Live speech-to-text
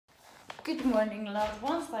Good morning, loved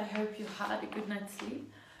ones. I hope you had a good night's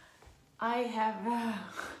sleep. I have,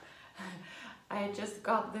 I just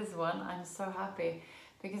got this one. I'm so happy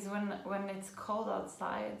because when it's cold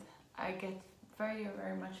outside, I get very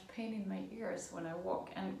much pain in my ears when I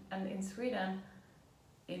walk. And in Sweden,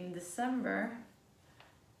 in December,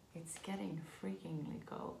 it's getting freakingly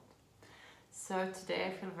cold. So today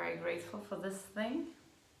I feel very grateful for this thing.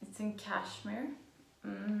 It's in cashmere.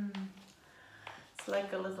 It's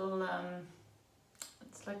like a little,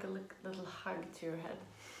 little hug to your head.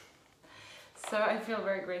 So I feel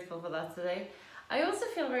very grateful for that today. I also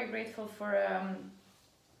feel very grateful for a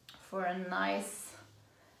nice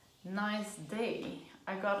day.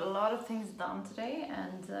 I got a lot of things done today,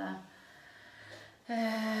 and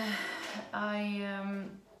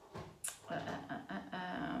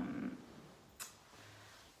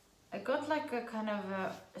I got like a kind of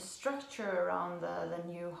a structure around the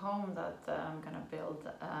new home that I'm gonna build,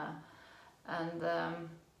 and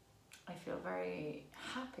I feel very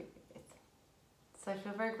happy with it. So I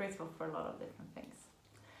feel very grateful for a lot of different things.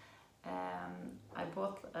 I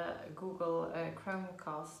bought a Google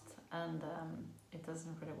Chromecast, and it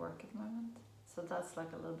doesn't really work at the moment, so that's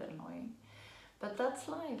like a little bit annoying. But that's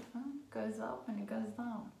life, huh? It goes up and it goes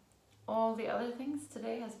down. All the other things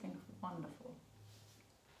today has been wonderful.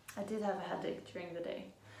 I did have a headache during the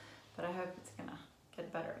day, but I hope it's gonna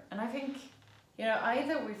get better. And I think, you know,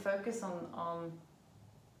 either we focus on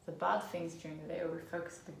the bad things during the day or we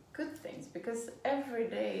focus on the good things, because every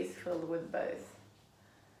day is filled with both.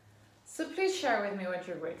 So please share with me what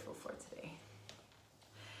you're grateful for today.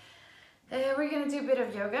 We're gonna do a bit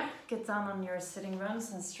of yoga. Get down on your sitting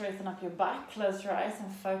bones and straighten up your back. Close your eyes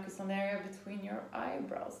and focus on the area between your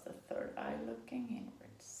eyebrows, the third eye looking inwards.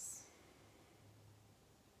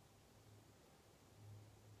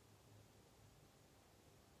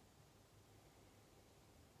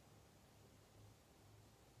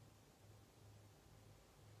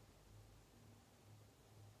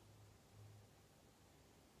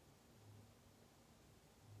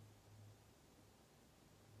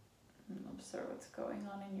 Observe what's going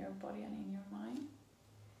on in your body and in your mind.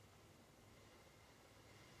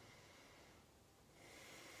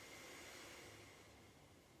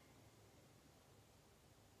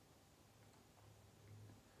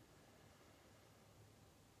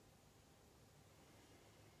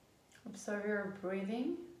 Observe your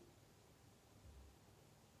breathing.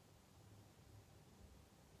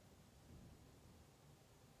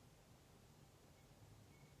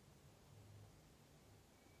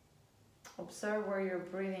 Observe where your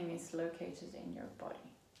breathing is located in your body.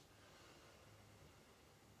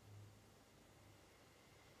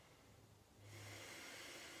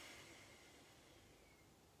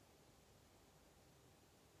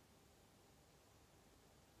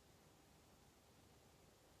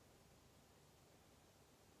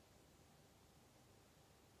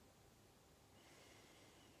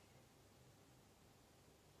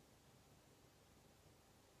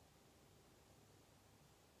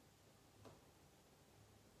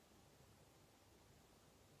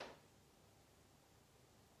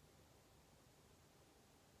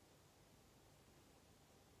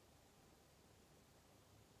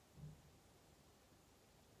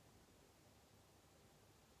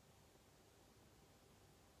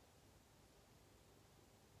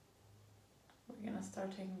 We're going to start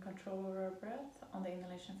taking control over our breath. On the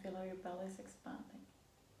inhalation, feel how your belly is expanding.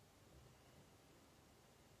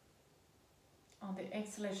 On the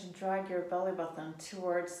exhalation, drag your belly button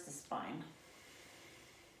towards the spine.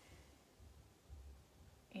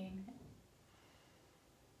 Inhale.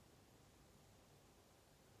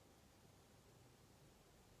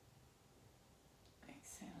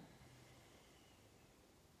 Exhale.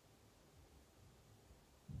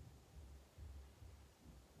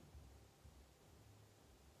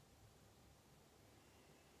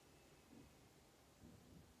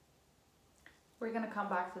 We're going to come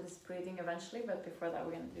back to this breathing eventually, but before that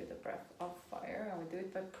we're going to do the breath of fire, and we do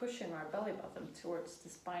it by pushing our belly button towards the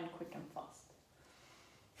spine quick and fast.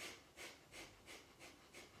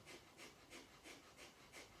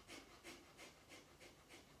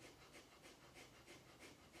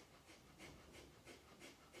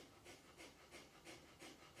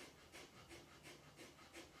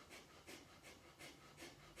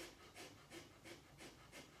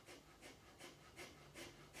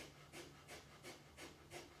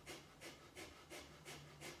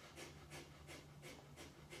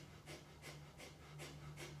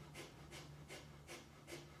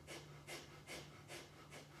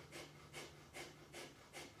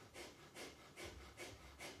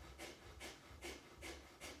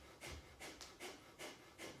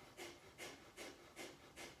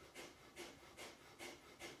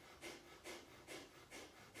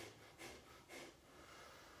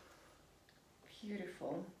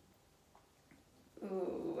 Beautiful.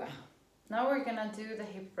 Ooh. Now we're gonna do the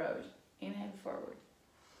hip road. Inhale forward.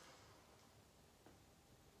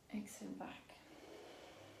 Exhale back.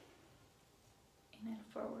 Inhale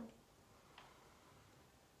forward.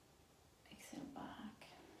 Exhale back.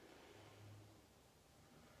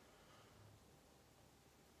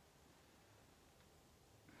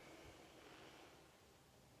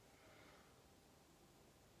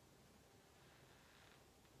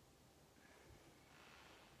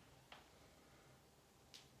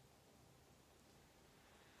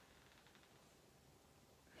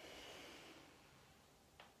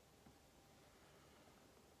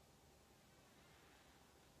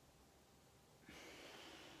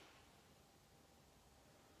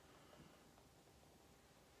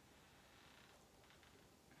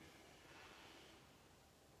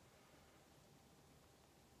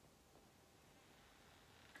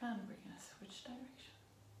 And we're gonna switch direction.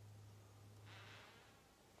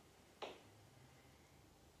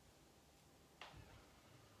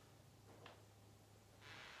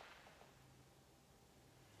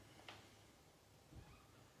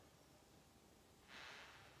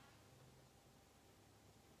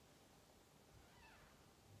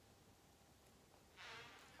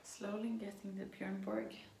 Slowly getting the Björn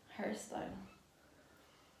Borg hairstyle. I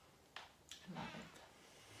love it.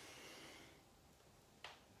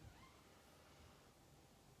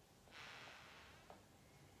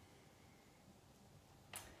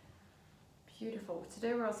 Beautiful.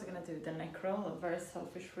 Today we're also going to do the neck roll of very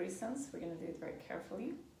selfish reasons. We're going to do it very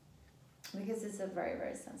carefully because it's a very,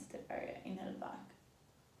 very sensitive area. Inhale back.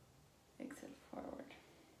 Exhale forward.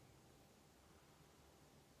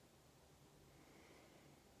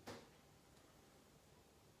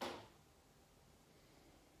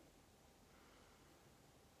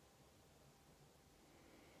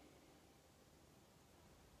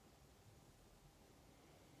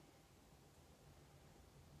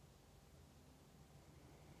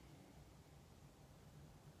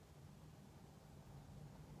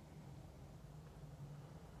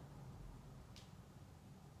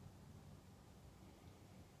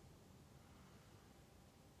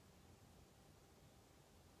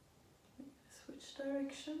 Switch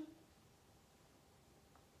direction.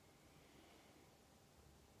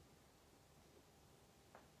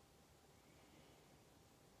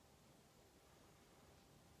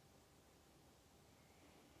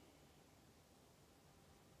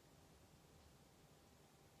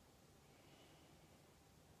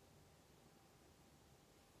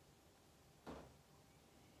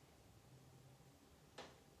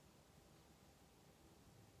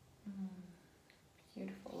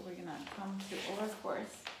 Beautiful. We're gonna come to all fours.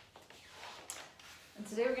 And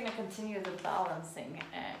today we're gonna continue the balancing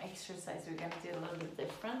exercise. We're gonna do a little bit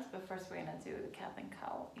different, but first we're gonna do the cat and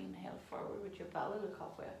cow. Inhale forward with your belly, look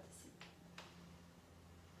halfway up to seat.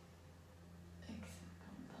 Exhale,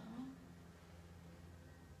 come down.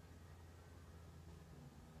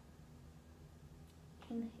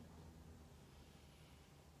 Inhale.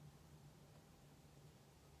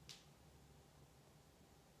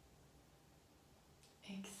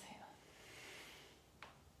 Exhale.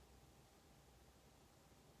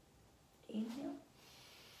 Inhale.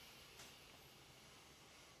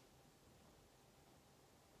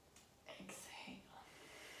 Exhale.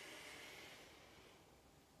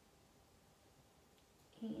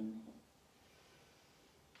 Inhale.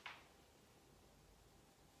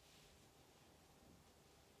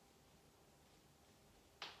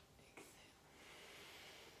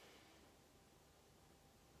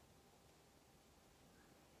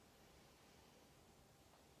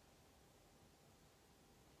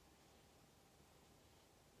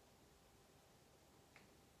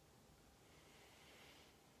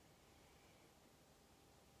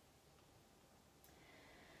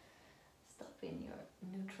 Stop in your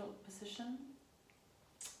neutral position.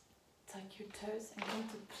 Tuck your toes and go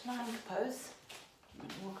into plank pose. I'm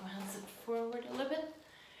gonna walk my hands up forward a little bit.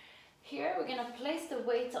 Here we're gonna place the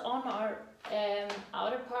weight on our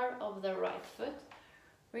outer part of the right foot.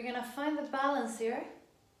 We're gonna find the balance here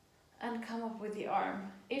and come up with the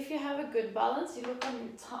arm. If you have a good balance, you look on your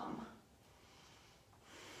thumb.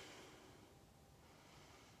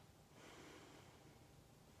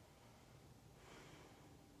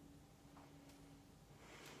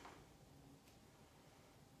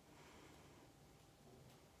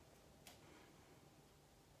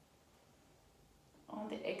 On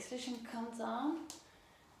the exhalation, come down.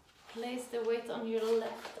 Place the weight on your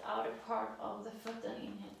left outer part of the foot and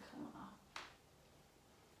inhale, come up.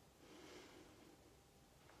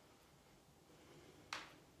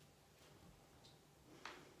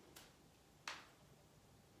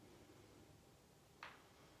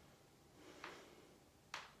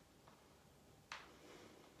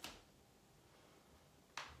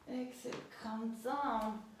 Exhale, come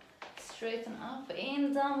down. Straighten up,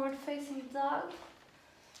 in downward facing dog.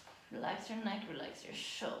 Relax your neck, relax your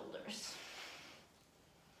shoulders.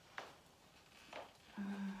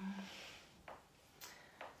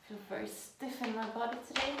 Feel very stiff in my body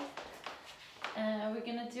today. We're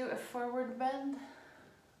gonna do a forward bend.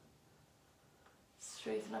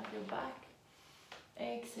 Straighten up your back.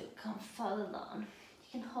 Exhale, come further down.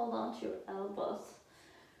 You can hold on to your elbows.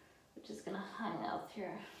 We're just gonna hang out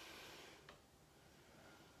here.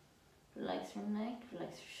 Relax your neck,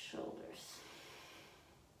 relax your shoulders.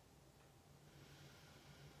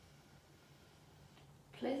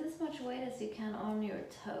 Place as much weight as you can on your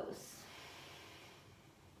toes.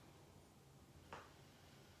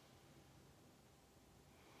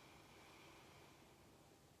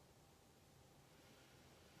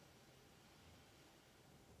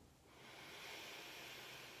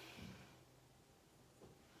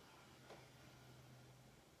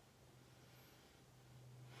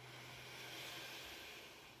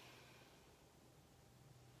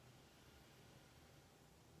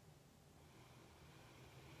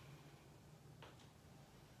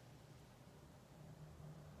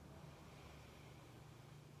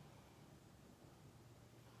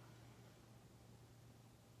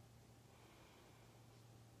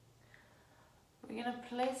 We're gonna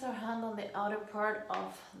place our hand on the outer part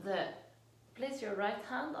of the, place your right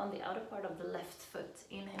hand on the outer part of the left foot.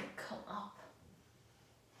 Inhale, come up.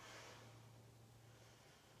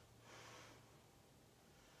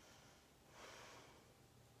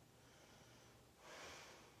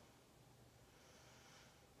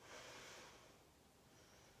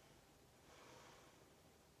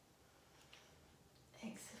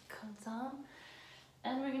 Exhale, come down.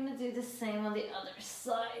 And we're gonna do the same on the other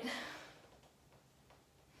side.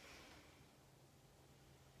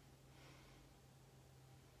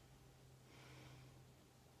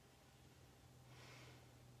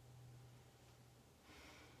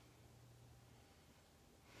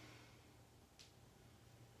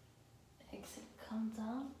 Exhale, come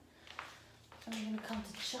down. And we're gonna come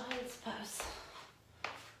to child's pose.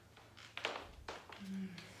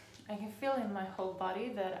 I can feel in my whole body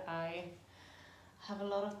that I have a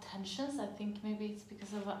lot of tensions. I think maybe it's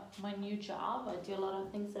because of my new job. I do a lot of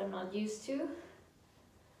things that I'm not used to.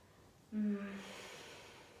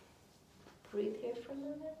 Breathe here for a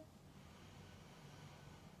little bit.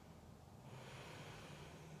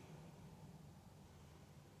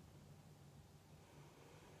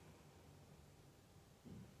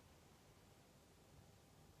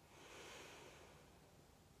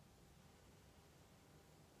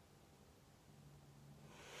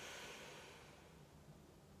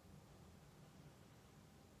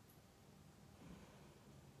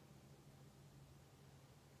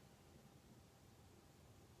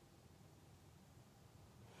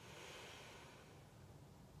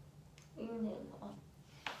 Inhale up.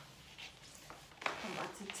 Come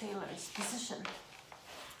back to Taylor's position.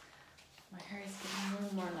 My hair is getting more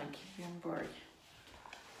and more like Björn Borg.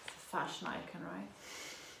 It's a fashion icon, right?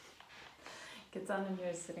 Get down in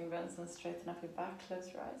your sitting bones and straighten up your back. Close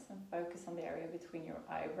your eyes and focus on the area between your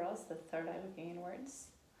eyebrows, the third eye looking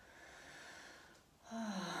inwards.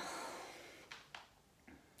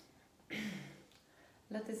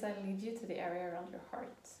 Let this eye lead you to the area around your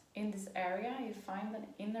heart. In this area, you find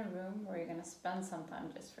an inner room where you're going to spend some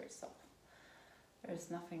time just for yourself.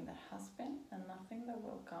 There's nothing that has been and nothing that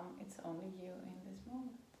will come. It's only you in this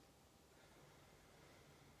moment.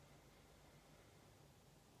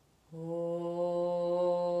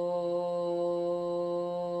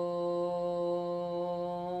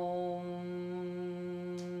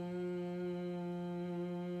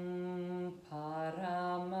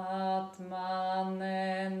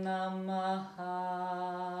 Paramatmane namaha.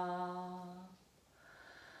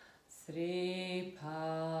 Sri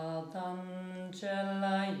Padanjala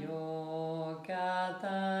Yoga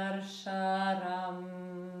Darsharam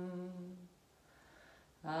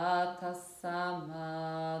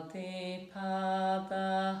Atasamadhi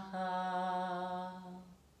Padaha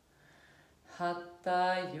Hatha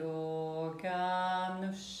Yoga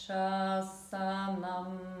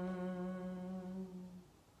Nushasanam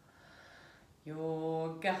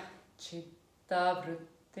Yoga Chitta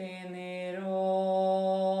Vritti Nirodhaha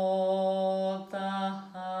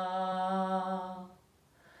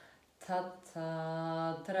Tata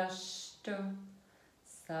Drashtu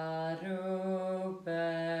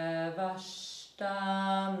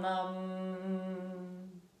Sarubevashtanam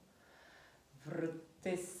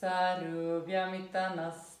Vritti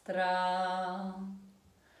Sarubhyamitanastra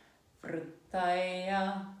Vrittaya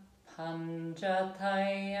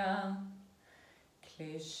Panjataya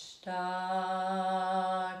Klishta,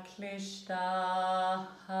 Klishta.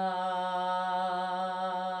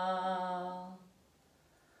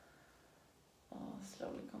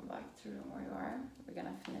 Slowly come back to the room where you are. We're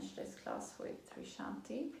gonna finish this class with 3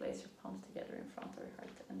 Shanti. Place your palms together in front of your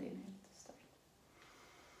heart and inhale to start.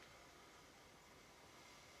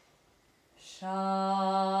 Shanti,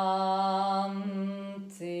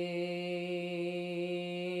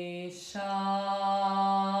 Shanti,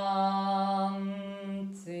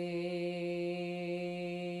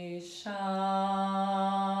 Shanti.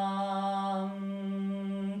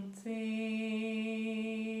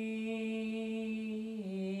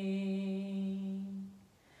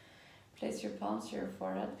 Place your palms to your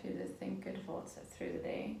forehead. Feel to think good thoughts through the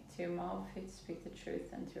day. To your mouth, feel to speak the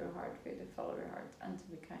truth, and to your heart, feel to follow your heart, and to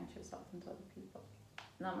be kind to yourself and to other people.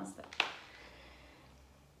 Namaste.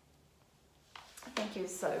 Thank you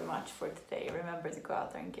so much for today. Remember to go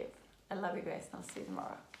out there and give. I love you guys, and I'll see you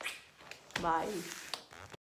tomorrow. Bye.